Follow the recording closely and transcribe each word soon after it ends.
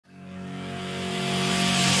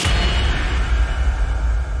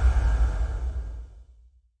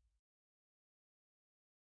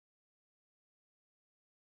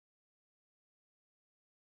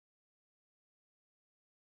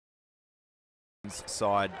Dragons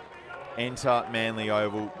side enter Manly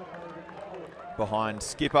Oval behind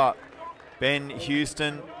skipper Ben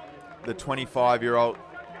Houston, the 25-year-old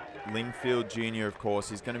Linfield Junior, of course.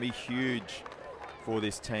 He's going to be huge for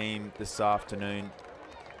this team this afternoon.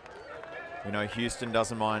 We know Houston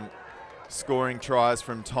doesn't mind scoring tries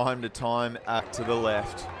from time to time to the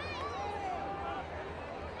left.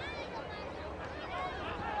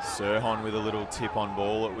 Serhon with a little tip on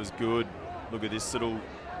ball. It was good. Look at this little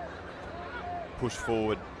push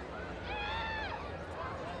forward.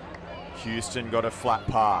 Houston got a flat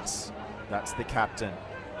pass. That's the captain.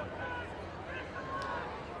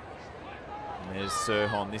 And there's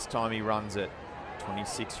Serhon. This time he runs it.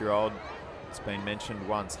 26-year-old. It's been mentioned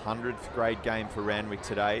once. 100th grade game for Randwick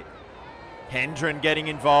today. Hendren getting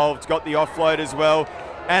involved. Got the offload as well.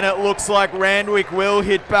 And it looks like Randwick will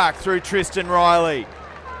hit back through Tristan Riley.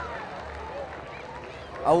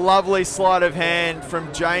 A lovely sleight of hand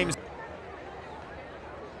from James.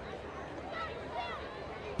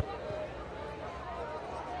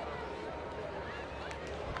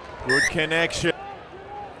 Good connection.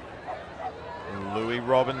 Louis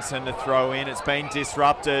Robinson to throw in. It's been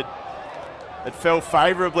disrupted. It fell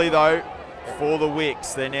favourably though for the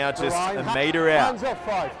Wicks. They're now just a metre out.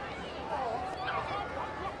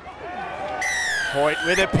 Hoyt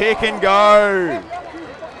with a pick and go.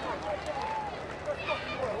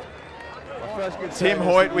 Tim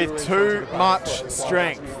Hoyt with too much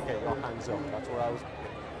strength.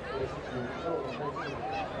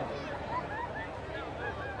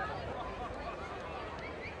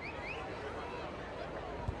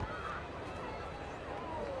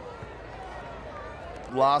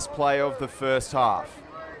 Last play of the first half.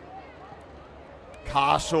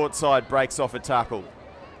 Carr short side breaks off a tackle.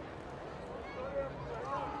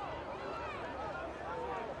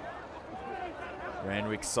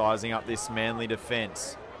 Randwick sizing up this Manly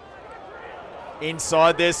defence.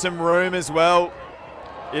 Inside there's some room as well.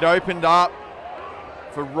 It opened up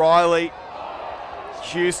for Riley.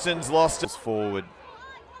 Houston's lost it forward.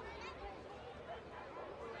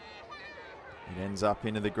 It ends up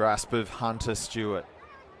into the grasp of Hunter Stewart.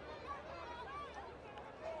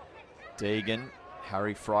 Deegan,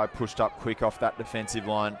 Harry Fry pushed up quick off that defensive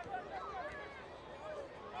line.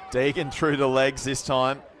 Deegan through the legs this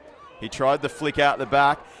time. He tried the flick out the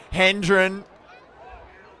back. Hendren.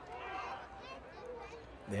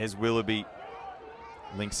 There's Willoughby.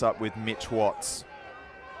 Links up with Mitch Watts.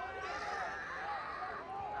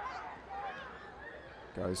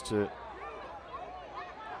 Goes to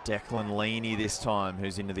Declan Leaney this time,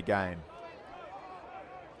 who's into the game.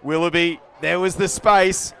 Willoughby, there was the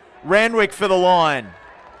space. Randwick for the line.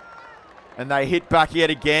 And they hit back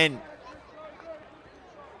yet again.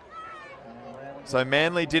 So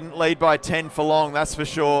Manly didn't lead by 10 for long, that's for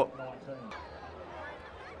sure.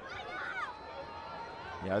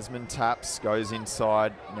 Yasmin taps, goes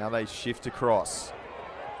inside. Now they shift across.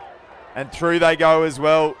 And through they go as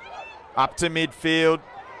well. Up to midfield.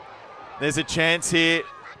 There's a chance here.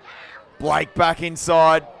 Blake back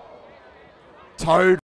inside. Toad.